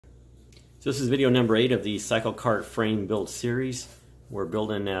So this is video number 8 of the CycleKart frame build series. We're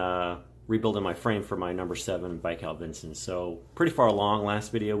building, rebuilding my frame for my number 7 bike out Vinson. So pretty far along.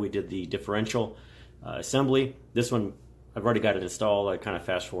 Last video we did the differential assembly. This one I've already got it installed. I kind of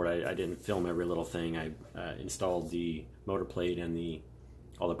fast forward. I didn't film every little thing. I installed the motor plate and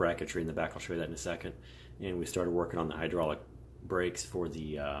all the bracketry in the back. I'll show you that in a second. And we started working on the hydraulic brakes for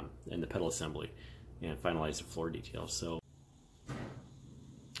the and the pedal assembly and finalized the floor details. So.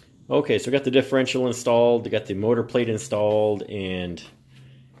 Okay, so we got the differential installed, we got the motor plate installed, and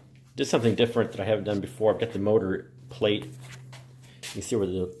did something different that I haven't done before. I've got the motor plate. You can see where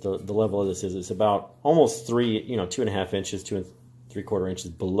the level of this is. It's about almost 2.5 inches, 2 3/4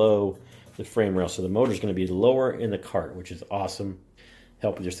 inches below the frame rail. So the motor is going to be lower in the cart, which is awesome.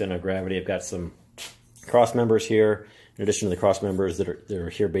 Help with your center of gravity. I've got some cross members here, in addition to the cross members that are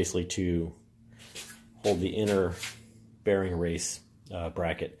here basically to hold the inner bearing race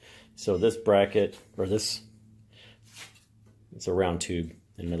bracket. So this bracket, or this, it's a round tube,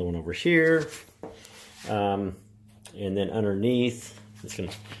 and another one over here, and then underneath, it's going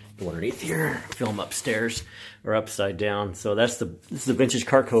to go underneath here, film upstairs or upside down. So this is the vintage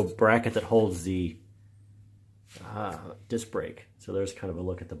Carco bracket that holds the disc brake. So there's kind of a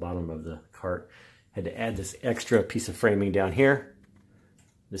look at the bottom of the cart. Had to add this extra piece of framing down here,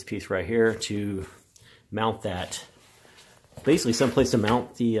 this piece right here, to mount that. Basically someplace to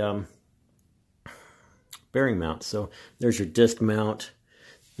mount the bearing mount. So there's your disc mount.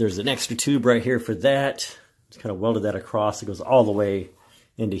 There's an extra tube right here for that. Just kind of welded that across. It goes all the way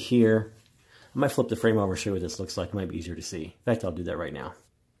into here. I might flip the frame over and show you what this looks like. It might be easier to see. In fact, I'll do that right now.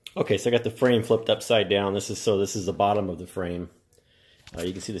 Okay, so I got the frame flipped upside down. This is the bottom of the frame.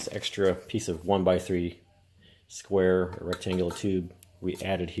 You can see this extra piece of 1x3 square or rectangular tube we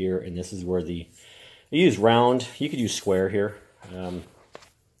added here, and this is where I use round. You could use square here. I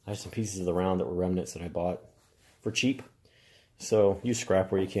have some pieces of the round that were remnants that I bought for cheap. So use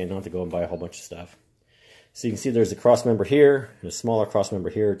scrap where you can, not have to go and buy a whole bunch of stuff. So you can see there's a cross member here and a smaller cross member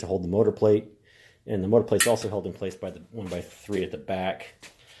here to hold the motor plate. And the motor plate's also held in place by the 1x3 at the back,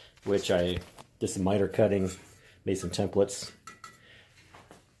 which I did some miter cutting, made some templates,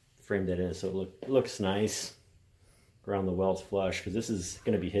 framed that in so it looks nice. Ground the welds flush, because this is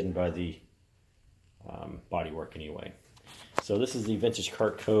going to be hidden by the bodywork anyway. So this is the vintage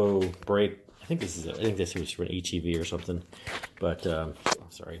Carco brake. I think this was for an ATV or something, but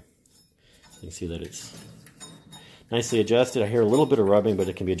sorry. You can see that it's nicely adjusted. I hear a little bit of rubbing, but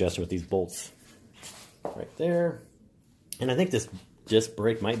it can be adjusted with these bolts right there. And I think this disc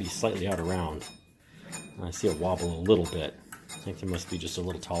brake might be slightly out of round. I see it wobble a little bit. I think there must be just a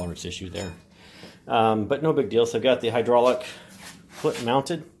little tolerance issue there. But no big deal. So I've got the hydraulic foot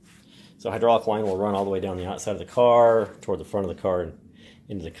mounted. So hydraulic line will run all the way down the outside of the car, toward the front of the car, and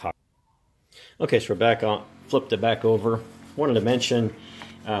into the car. Okay, so we're back on, flipped it back over. Wanted to mention,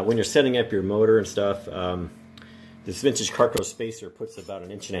 when you're setting up your motor and stuff, this vintage Carco spacer puts about 1.5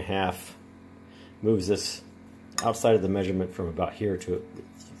 inches, moves this outside of the measurement from about here to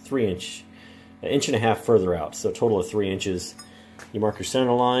 1.5 inches further out. So a total of 3 inches. You mark your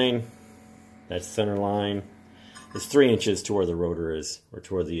center line, that's center line. It's 3 inches to where the rotor is, or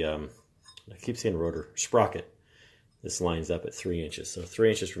to where the, I keep saying rotor, sprocket. This lines up at 3 inches. So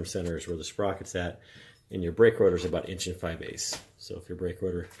 3 inches from center is where the sprocket's at, and your brake rotor is about 1 5/8. So if your brake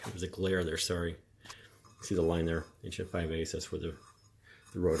rotor, there's a glare there, sorry. See the line there, 1 5/8, that's where the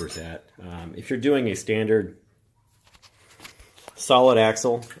rotor's at. If you're doing a standard solid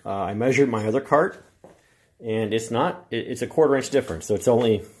axle, I measured my other cart, and it's a 1/4 inch difference, so it's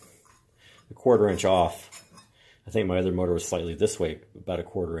only a 1/4 inch off. I think my other motor was slightly this way, about a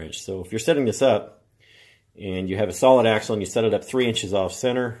 1/4 inch. So if you're setting this up and you have a solid axle and you set it up 3 inches off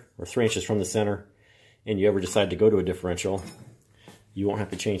center, or 3 inches from the center, and you ever decide to go to a differential, you won't have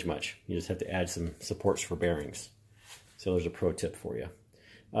to change much. You just have to add some supports for bearings. So there's a pro tip for you.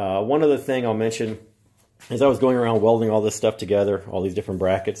 One other thing I'll mention, as I was going around welding all this stuff together, all these different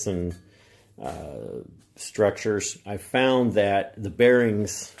brackets and structures, I found that the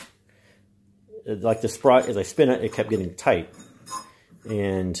bearings, like the sprocket, as I spin it, it kept getting tight.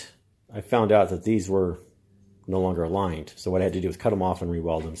 And I found out that these were no longer aligned. So what I had to do was cut them off and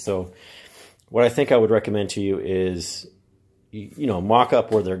re-weld them. So what I think I would recommend to you is, mock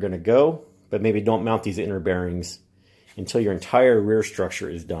up where they're going to go, but maybe don't mount these inner bearings until your entire rear structure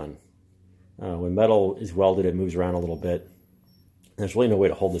is done. When metal is welded, it moves around a little bit. There's really no way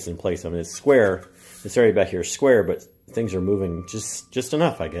to hold this in place. I mean, it's square. This area back here is square, but things are moving just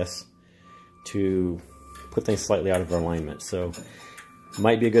enough, I guess, to put things slightly out of alignment. So it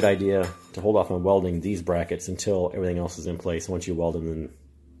might be a good idea to hold off on welding these brackets until everything else is in place. Once you weld them, then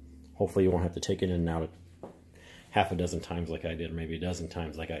hopefully you won't have to take it in and out half a dozen times like I did, or maybe a dozen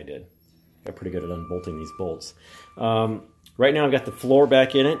times like I did. Got pretty good at unbolting these bolts. Right now I've got the floor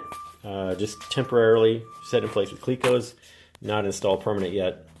back in it, just temporarily set in place with Clecos, not installed permanent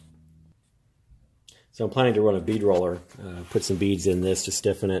yet. So I'm planning to run a bead roller, put some beads in this to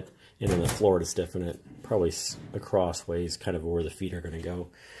stiffen it, and in the floor to stiffen it, probably across ways, kind of where the feet are going to go.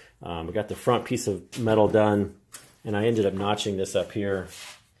 I got the front piece of metal done, and I ended up notching this up here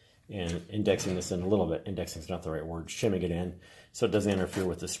and indexing this in a little bit. Indexing is not the right word, shimming it in so it doesn't interfere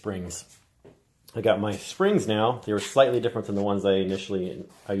with the springs. I got my springs now. They were slightly different than the ones I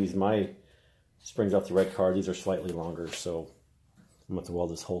used my springs off the red car. These are slightly longer, so I'm going to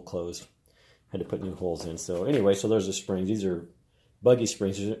weld this hole closed. Had to put new holes in. So anyway, so there's the springs. These are buggy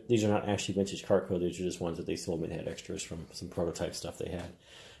springs. These are not actually vintage kart code. These are just ones that they sold me. They had extras from some prototype stuff they had.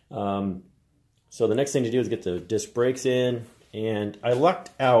 So the next thing to do is get the disc brakes in. And I lucked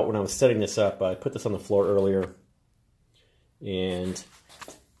out when I was setting this up. I put this on the floor earlier. And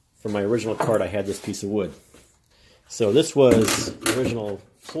for my original kart, I had this piece of wood. So this was the original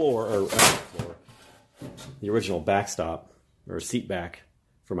the original backstop, or seat back,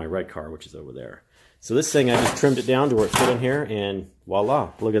 for my red car, which is over there. So this thing, I just trimmed it down to where it fit in here, and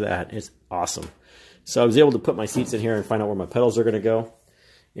voila, look at that. It's awesome. So I was able to put my seats in here and find out where my pedals are going to go.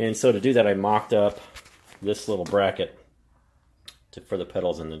 And so to do that, I mocked up this little bracket for the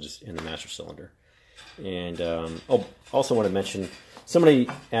pedals in the master cylinder. And also want to mention, somebody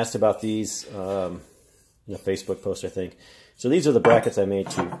asked about these in a Facebook post, I think. So these are the brackets I made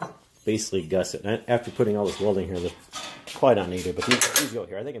to basically gusset. And after putting all this welding here, they're probably not needed, but these go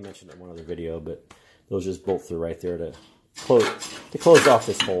here. I think I mentioned it in one other video, but those just bolt through right there to close off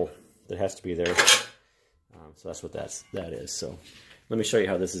this hole that has to be there. So that's what that is. So let me show you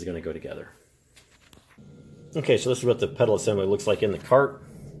how this is going to go together. Okay, so this is what the pedal assembly looks like in the cart.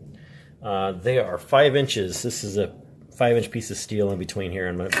 They are 5 inches. This is a 5-inch piece of steel in between here,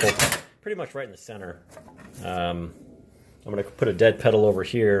 and I'm going to pull pretty much right in the center. I'm going to put a dead pedal over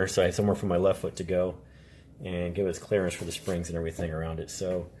here, so I have somewhere for my left foot to go, and give us clearance for the springs and everything around it.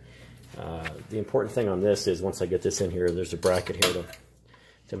 So the important thing on this is once I get this in here, there's a bracket here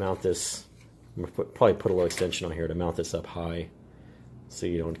to mount this. I'm going to probably put a little extension on here to mount this up high so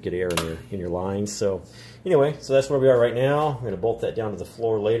you don't get air in your lines. So anyway, so that's where we are right now. I'm going to bolt that down to the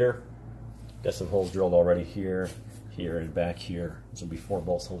floor later. Got some holes drilled already here, here, and back here. This will be 4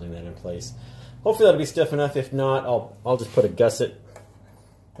 bolts holding that in place. Hopefully that'll be stiff enough. If not, I'll just put a gusset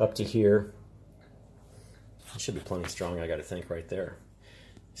up to here. It should be plenty strong, I got to think, right there.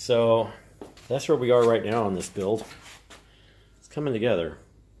 So that's where we are right now on this build. It's coming together.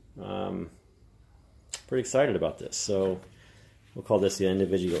 Pretty excited about this. So we'll call this the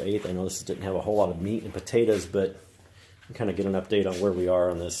individual 8th. I know this didn't have a whole lot of meat and potatoes, but I'll kind of get an update on where we are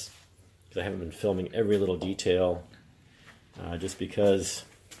on this, because I haven't been filming every little detail, just because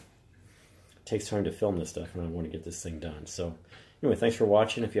it takes time to film this stuff and I want to get this thing done. So anyway, thanks for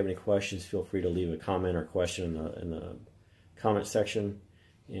watching. If you have any questions, feel free to leave a comment or question in the comment section.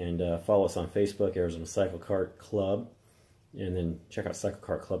 And follow us on Facebook, Arizona CycleKart Club. And then check out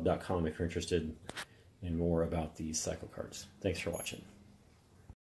CycleKartClub.com if you're interested in more about these cycle carts. Thanks for watching.